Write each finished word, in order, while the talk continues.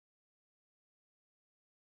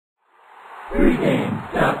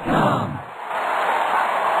Pregame.com.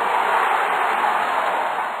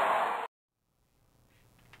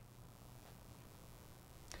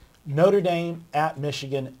 Notre Dame at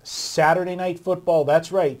Michigan, Saturday Night Football.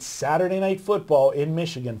 That's right, Saturday Night Football in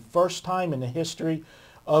Michigan. First time in the history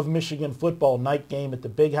of Michigan football, night game at the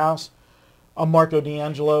Big House. I'm Marco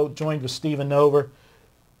D'Angelo, joined with Stephen Nover.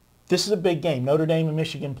 This is a big game. Notre Dame and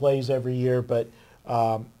Michigan plays every year, but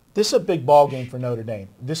this is a big ball game for Notre Dame.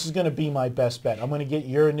 This is going to be my best bet. I'm going to get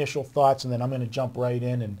your initial thoughts, and then I'm going to jump right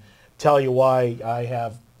in and tell you why I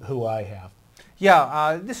have who I have.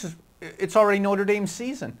 Yeah, it's already Notre Dame's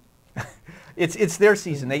season. It's their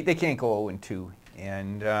season. They can't go 0-2,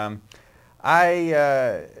 and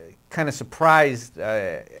I kind of surprised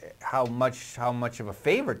how much of a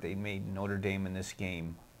favorite they made Notre Dame in this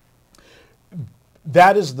game.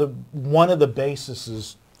 That is one of the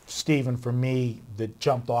bases, Stephen, for me that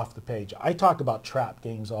jumped off the page. I talk about trap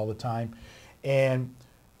games all the time, and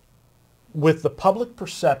with the public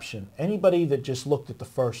perception, anybody that just looked at the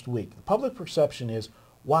first week, the public perception is,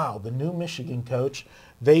 wow, the new Michigan coach,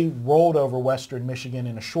 they rolled over Western Michigan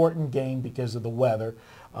in a shortened game because of the weather.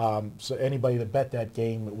 So anybody that bet that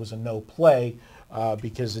game, it was a no play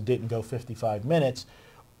because it didn't go 55 minutes.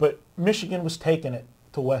 But Michigan was taking it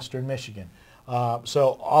to Western Michigan.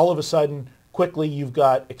 So all of a sudden, quickly, you've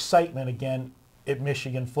got excitement again at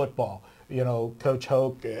Michigan football. You know, Coach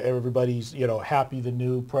Hoke, everybody's, happy the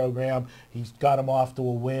new program. He's got them off to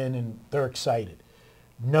a win, and they're excited.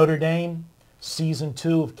 Notre Dame, season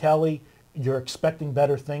 2 of Kelly, you're expecting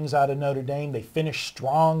better things out of Notre Dame. They finished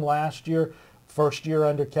strong last year, first year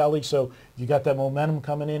under Kelly, so you got that momentum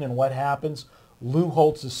coming in, and what happens? Lou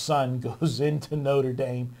Holtz's son goes into Notre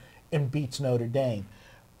Dame and beats Notre Dame.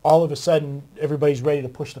 All of a sudden, everybody's ready to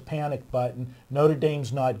push the panic button. Notre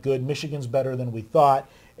Dame's not good. Michigan's better than we thought.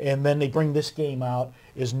 And then they bring this game out.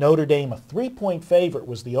 Is Notre Dame a 3-point favorite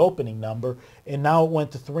was the opening number, and now it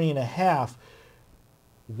went to 3.5.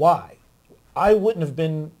 Why? I wouldn't have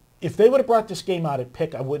been, if they would have brought this game out at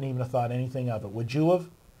pick, I wouldn't even have thought anything of it. Would you have?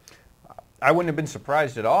 I wouldn't have been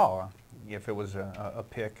surprised at all if it was a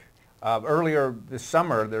pick. Earlier this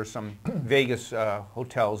summer, there's some Vegas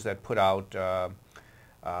hotels that put out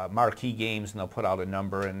marquee games, and they'll put out a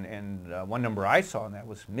number, and one number I saw in that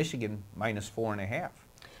was Michigan -4.5.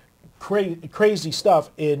 Crazy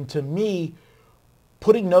stuff. And to me,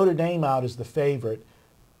 putting Notre Dame out as the favorite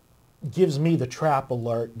gives me the trap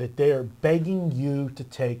alert that they're begging you to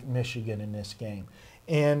take Michigan in this game.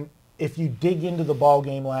 And if you dig into the ball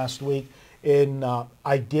game last week, and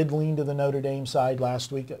I did lean to the Notre Dame side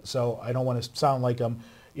last week, so I don't want to sound like I'm,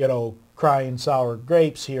 crying sour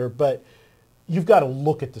grapes here, but you've got to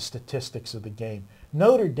look at the statistics of the game.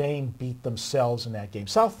 Notre Dame beat themselves in that game.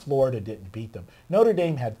 South Florida didn't beat them. Notre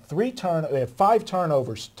Dame had 5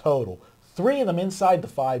 turnovers total. 3 of them inside the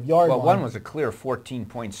 5-yard line. Well, one was a clear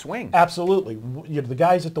 14-point swing. Absolutely. The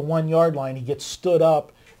guy's at the 1-yard line. He gets stood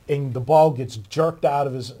up, and the ball gets jerked out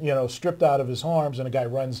of his, stripped out of his arms, and a guy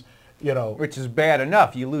runs, Which is bad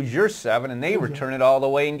enough. You lose your 7, and they return it all the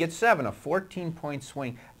way and get 7. A 14-point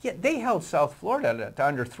swing. Yeah, they held South Florida to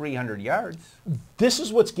under 300 yards. This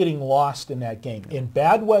is what's getting lost in that game. In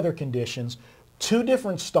bad weather conditions, 2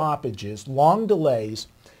 different stoppages, long delays,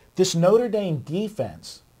 this Notre Dame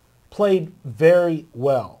defense played very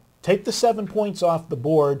well. Take the 7 points off the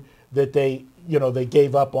board that they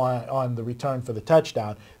gave up on the return for the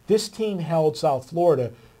touchdown. This team held South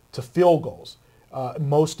Florida to field goals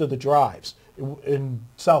most of the drives. And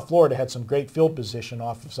South Florida had some great field position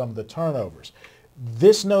off of some of the turnovers.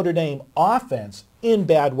 This Notre Dame offense in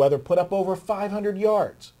bad weather put up over 500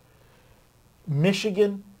 yards.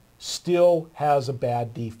 Michigan still has a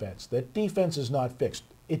bad defense. That defense is not fixed.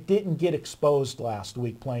 It didn't get exposed last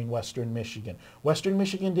week playing Western Michigan. Western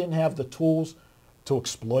Michigan didn't have the tools to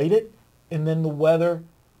exploit it, and then the weather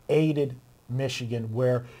aided Michigan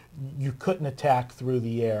where you couldn't attack through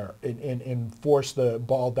the air and force the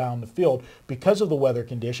ball down the field because of the weather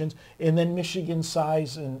conditions. And then Michigan's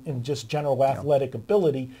size and just general athletic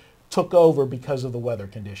ability took over because of the weather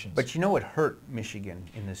conditions. But it hurt Michigan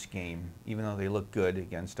in this game, even though they look good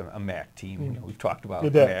against a MAC team. We've talked about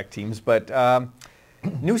MAC teams, but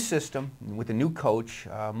new system with a new coach.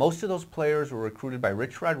 Most of those players were recruited by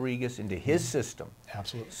Rich Rodriguez into his system.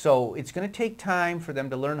 Absolutely. So it's going to take time for them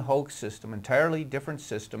to learn Hoke's system, entirely different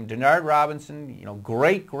system. Denard Robinson,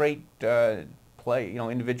 great play,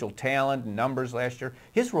 individual talent and numbers last year.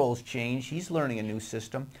 His role's changed. He's learning a new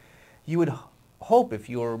system. You would hope if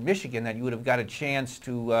you were Michigan that you would have got a chance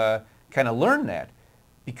to kind of learn that.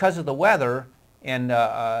 Because of the weather, and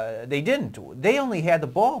they didn't. They only had the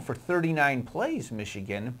ball for 39 plays,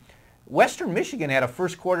 Michigan. Western Michigan had a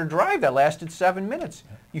first quarter drive that lasted 7 minutes.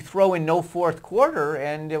 You throw in no fourth quarter,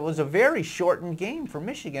 and it was a very shortened game for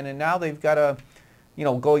Michigan, and now they've got to,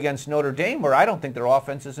 go against Notre Dame, where I don't think their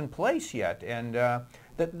offense is in place yet. And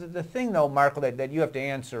the thing, though, Marco, that you have to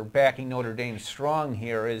answer backing Notre Dame strong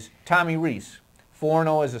here is Tommy Rees,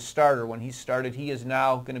 4-0 as a starter. When he started, he is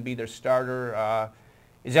now going to be their starter.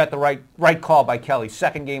 Is that the right call by Kelly?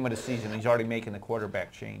 Second game of the season, he's already making the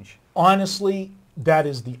quarterback change. Honestly, that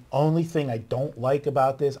is the only thing I don't like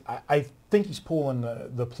about this. I think he's pulling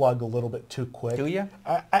the plug a little bit too quick. Do you?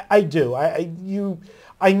 I do.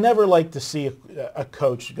 I never like to see a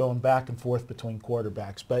coach going back and forth between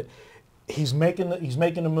quarterbacks, but he's making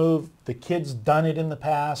a move. The kid's done it in the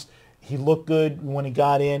past. He looked good when he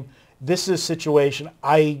got in. This is a situation.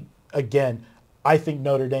 I think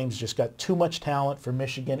Notre Dame's just got too much talent for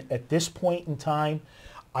Michigan at this point in time.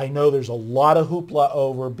 I know there's a lot of hoopla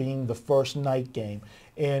over being the first night game,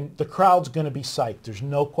 and the crowd's going to be psyched. There's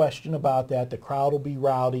no question about that. The crowd will be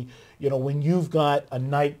rowdy. When you've got a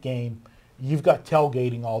night game, you've got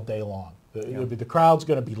tailgating all day long. The crowd's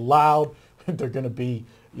going to be loud. They're going to be,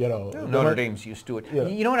 Notre Dame's used to it. Yeah.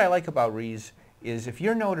 You know what I like about Rees is if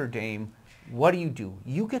you're Notre Dame, what do?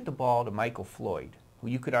 You get the ball to Michael Floyd, who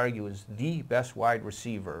you could argue is the best wide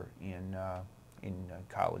receiver in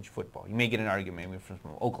college football. You may get an argument maybe from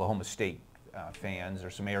Oklahoma State fans or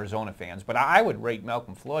some Arizona fans, but I would rate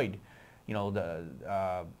Malcolm Floyd,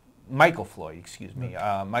 Michael Floyd, excuse me,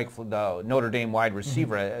 the Notre Dame wide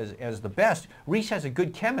receiver as the best. Rees has a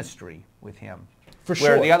good chemistry with him, for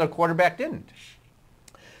sure, where the other quarterback didn't.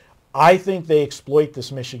 I think they exploit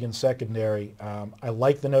this Michigan secondary. I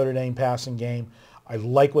like the Notre Dame passing game. I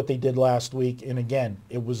like what they did last week, and again,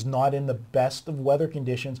 it was not in the best of weather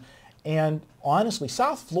conditions. And honestly,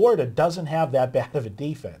 South Florida doesn't have that bad of a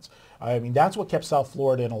defense. I mean, that's what kept South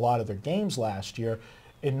Florida in a lot of their games last year.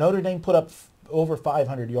 And Notre Dame put up over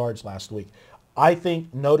 500 yards last week. I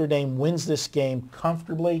think Notre Dame wins this game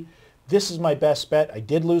comfortably. This is my best bet. I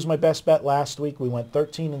did lose my best bet last week. We went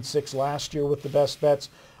 13-6 last year with the best bets.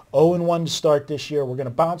 0-1 to start this year. We're going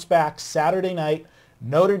to bounce back Saturday night.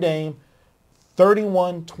 Notre Dame,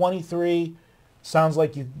 31-23. Sounds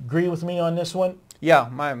like you agree with me on this one. Yeah,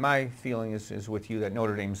 my feeling is with you that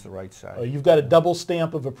Notre Dame's the right side. You've got a double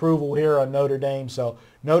stamp of approval here on Notre Dame. So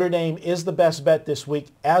Notre Dame is the best bet this week.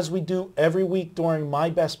 As we do every week during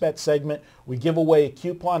my best bet segment, we give away a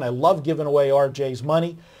coupon. I love giving away RJ's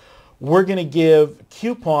money. We're going to give a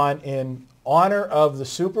coupon in honor of the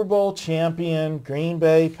Super Bowl champion Green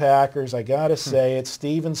Bay Packers. I got to say it.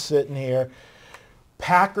 Stephen's sitting here.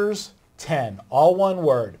 Packers 10, all one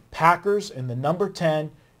word. Packers and the number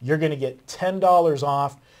 10. You're going to get $10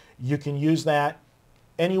 off. You can use that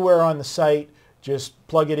anywhere on the site. Just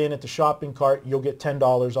plug it in at the shopping cart. You'll get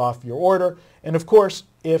 $10 off your order. And of course,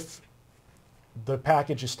 if the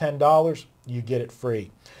package is $10, you get it free.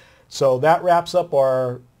 So that wraps up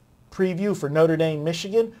our preview for Notre Dame,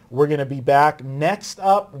 Michigan. We're going to be back. Next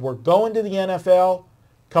up, we're going to the NFL.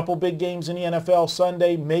 Couple big games in the NFL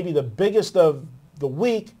Sunday. Maybe the biggest of the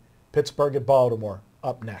week, Pittsburgh at Baltimore,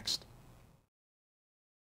 up next.